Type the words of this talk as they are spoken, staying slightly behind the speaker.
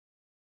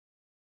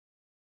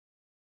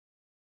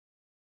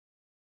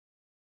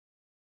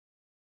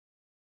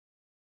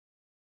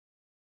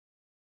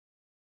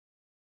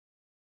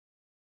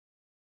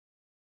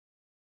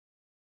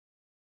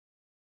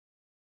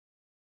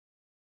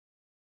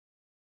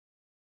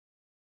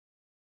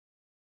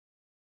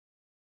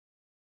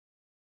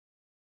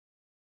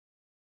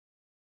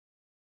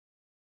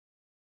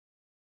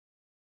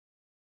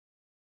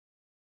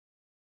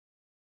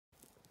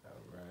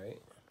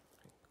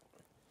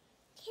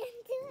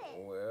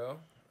Well,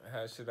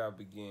 how should I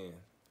begin?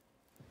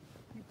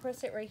 You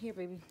press it right here,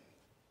 baby.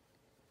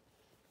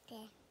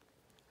 Okay.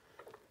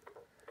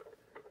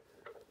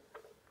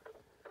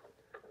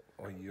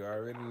 Well, you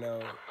already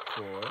know,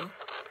 Coy.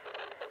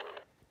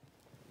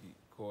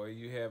 Coy,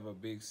 you have a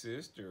big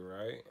sister,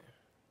 right?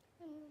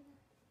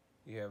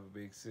 You have a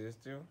big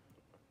sister?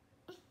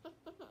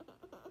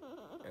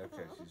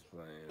 Okay, she's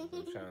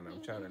playing.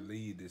 I'm trying to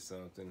lead to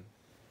something.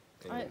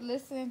 All right,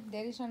 listen.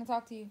 Daddy's trying to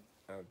talk to you.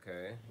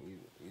 Okay,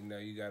 you know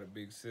you got a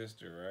big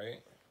sister,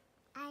 right?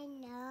 I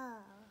know.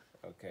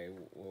 Okay,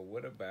 well,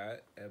 what about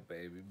a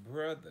baby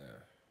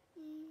brother?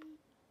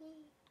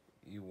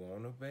 You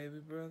want a baby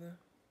brother?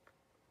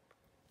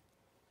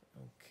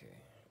 Okay,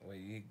 well,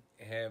 you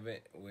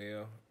haven't,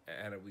 well,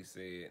 how do we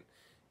say it?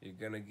 You're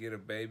gonna get a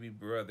baby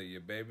brother. Your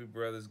baby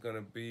brother's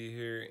gonna be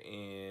here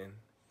and...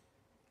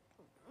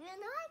 You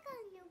know I got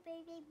a new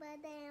baby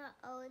brother and an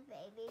old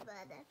baby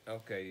brother.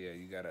 Okay, yeah,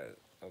 you gotta,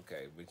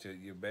 okay, but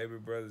your baby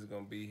brother's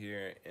gonna be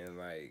here and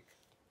like,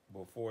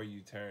 before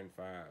you turn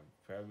 5.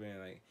 Probably in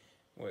like,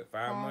 what,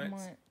 5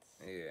 months?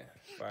 Yeah,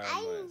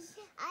 5 months.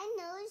 I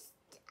noticed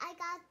I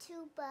got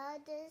 2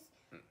 brothers,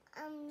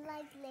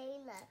 like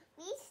Layla.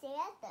 We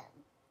shared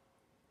them.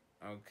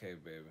 Okay,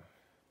 baby.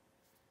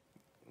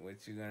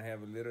 What, you gonna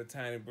have a little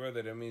tiny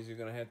brother? That means you're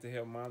gonna have to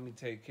help mommy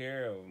take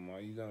care of him. Are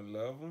you gonna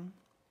love him?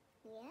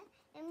 Yeah,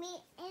 and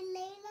me and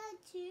Layla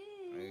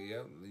too.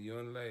 Yep, you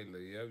and Layla.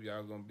 Yep,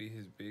 y'all gonna be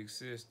his big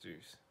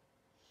sisters.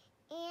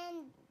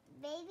 And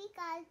baby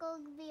guy's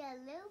gonna be a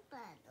little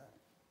brother.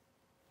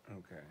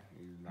 Okay,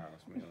 you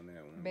lost me on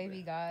that one.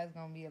 Baby God's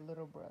gonna be a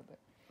little brother.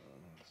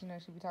 You know,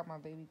 she be talking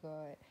about baby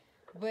God.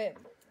 But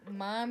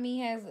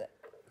mommy has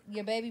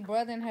your baby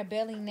brother in her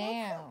belly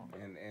now.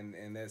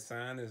 And that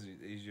sign is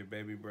your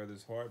baby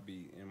brother's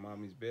heartbeat in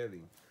mommy's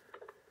belly.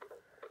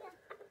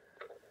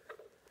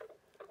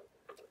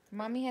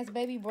 Mommy has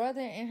baby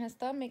brother in her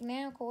stomach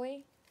now,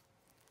 Coy.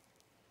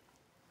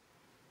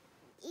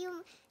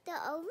 You the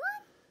old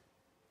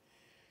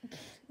one?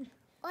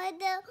 Or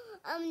the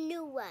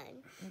new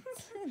one?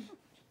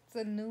 It's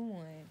a new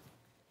one.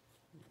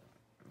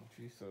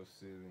 She's so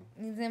silly.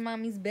 He's in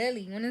mommy's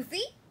belly. You wanna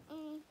see?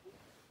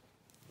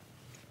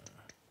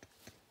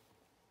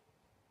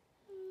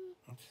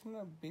 She's in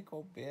a big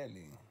old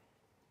belly.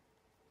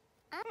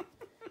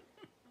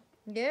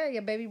 Yeah,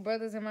 your baby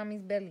brother's in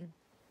mommy's belly.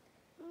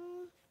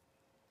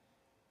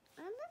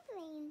 I'm not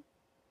playing.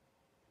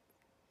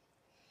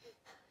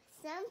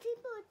 Some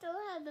people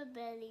don't have a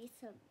belly.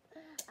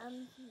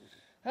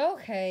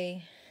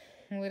 Okay,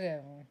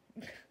 whatever.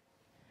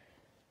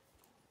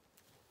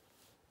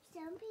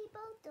 Some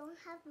people don't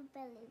have a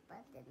belly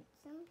button.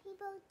 Some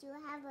people do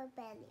have a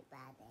belly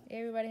button.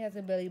 Everybody has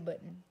a belly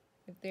button.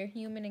 If they're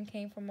human and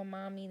came from a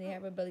mommy, they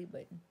have a belly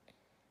button.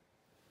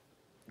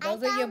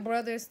 Those are your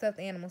brother's stuffed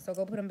animals, so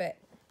go put them back.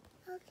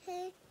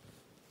 Okay.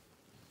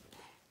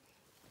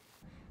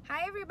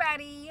 Hi,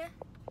 everybody.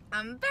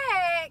 I'm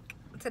back.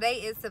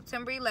 Today is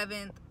September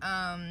 11th.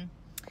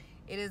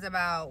 It is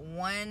about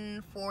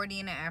 1:40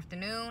 in the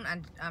afternoon.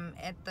 I'm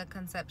at the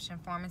conception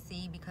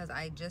pharmacy because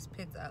I just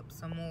picked up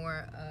some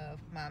more of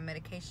my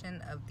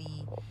medication of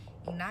the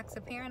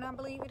enoxaparin, I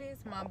believe it is,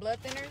 my blood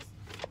thinners.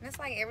 And it's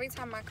like every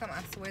time I come,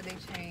 I swear they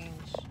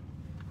change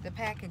the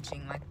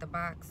packaging. Like the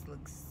box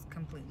looks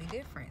completely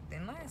different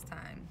than last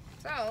time.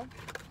 So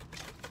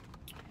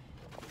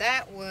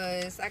that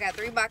was, I got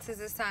 3 boxes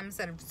this time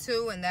instead of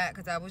 2, and that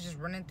because I was just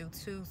running through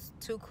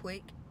too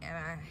quick, and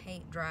I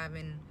hate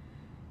driving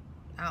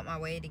out my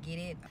way to get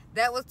it.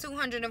 That was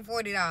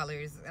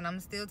 $240, and I'm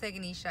still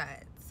taking these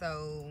shots.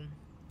 So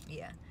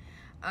yeah,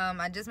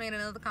 I just made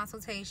another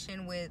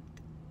consultation with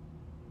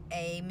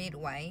a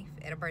midwife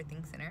at a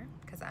birthing center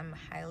because I'm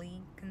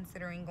highly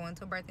considering going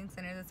to a birthing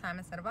center this time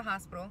instead of a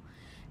hospital,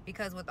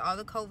 because with all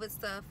the COVID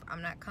stuff,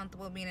 I'm not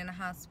comfortable being in a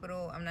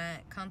hospital. I'm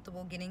not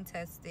comfortable getting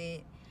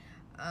tested.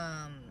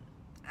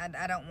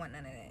 I don't want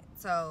none of that.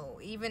 So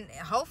even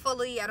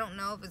hopefully, I don't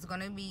know if it's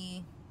gonna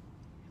be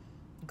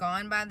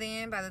gone by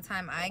then, by the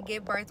time I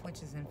give birth,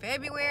 which is in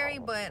February,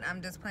 but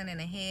I'm just planning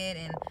ahead,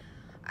 and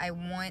I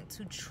want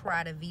to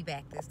try to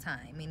VBAC this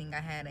time, meaning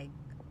I had a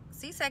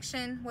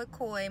C-section with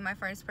Coy, my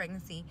first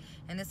pregnancy,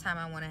 and this time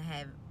I want to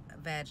have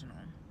vaginal.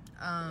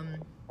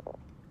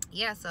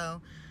 Yeah,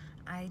 so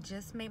I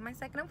just made my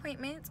second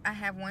appointment. I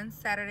have one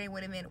Saturday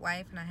with a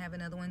midwife, and I have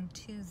another one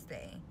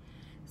Tuesday.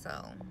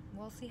 So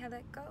we'll see how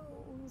that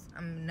goes.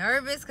 I'm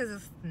nervous because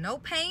it's no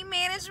pain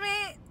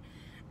management,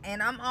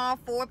 and I'm all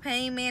for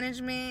pain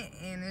management,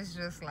 and it's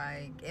just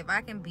like, if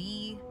I can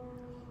be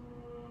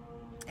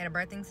at a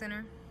birthing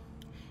center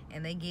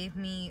and they give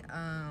me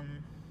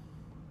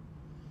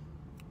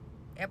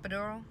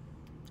epidural,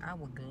 I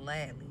would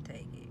gladly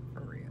take it,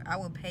 for real. I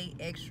would pay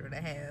extra to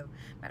have.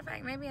 Matter of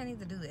fact, maybe I need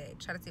to do that.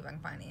 Try to see if I can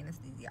find an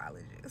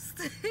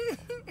anesthesiologist.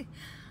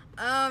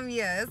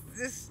 Yeah,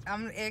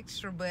 I'm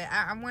extra, but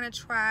I want to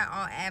try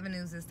all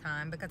avenues this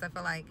time, because I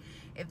feel like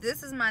if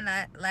this is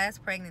my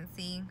last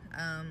pregnancy,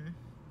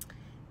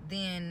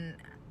 then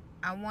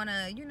I want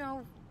to,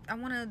 I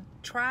want to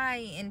try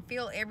and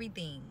feel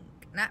everything.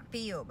 not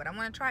feel, but I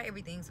want to try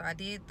everything. So I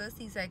did the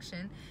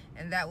C-section,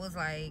 and that was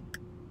like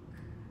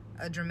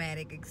a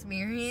dramatic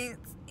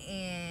experience.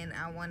 And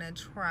I want to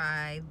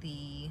try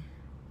the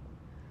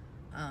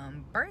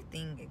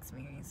birthing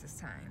experience this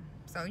time.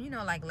 So, you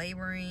know, like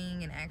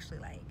laboring and actually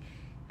like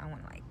I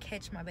want to like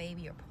catch my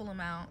baby or pull him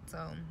out.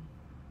 So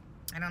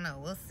I don't know,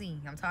 we'll see.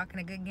 I'm talking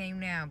a good game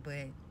now,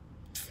 but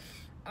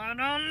I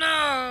don't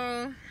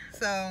know.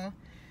 So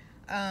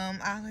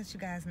I'll let you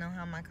guys know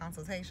how my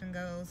consultation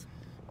goes.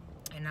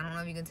 And I don't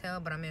know if you can tell,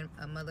 but I'm in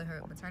a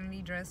motherhood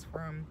maternity dress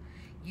from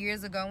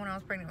years ago when I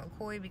was pregnant with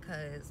Coy,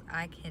 because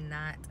I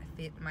cannot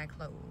fit my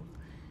clothes.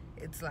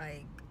 It's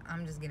like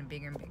I'm just getting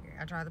bigger and bigger.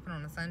 I tried to put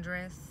on a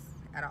sundress,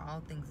 out of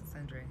all things a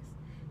sundress,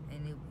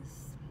 and it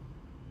was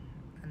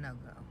a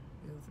no-go.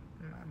 It was,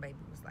 my baby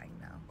was like,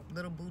 no.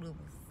 Little Buddha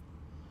was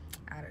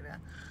out of there.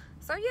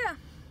 So yeah,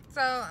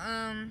 so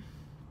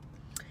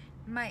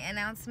my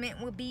announcement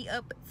will be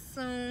up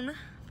soon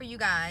for you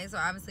guys. So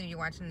obviously if you're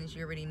watching this,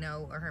 you already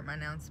know or heard my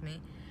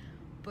announcement.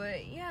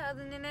 But yeah,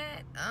 other than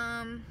that,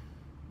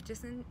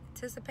 just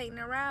anticipating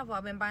the arrival.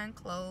 I've been buying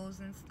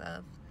clothes and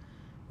stuff,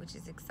 which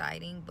is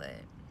exciting, but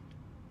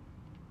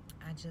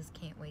I just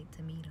can't wait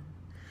to meet them.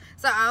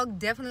 So I'll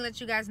definitely let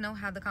you guys know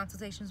how the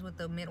consultations with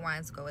the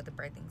midwives go at the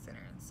birthing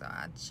center. So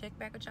I'll check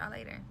back with y'all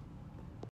later.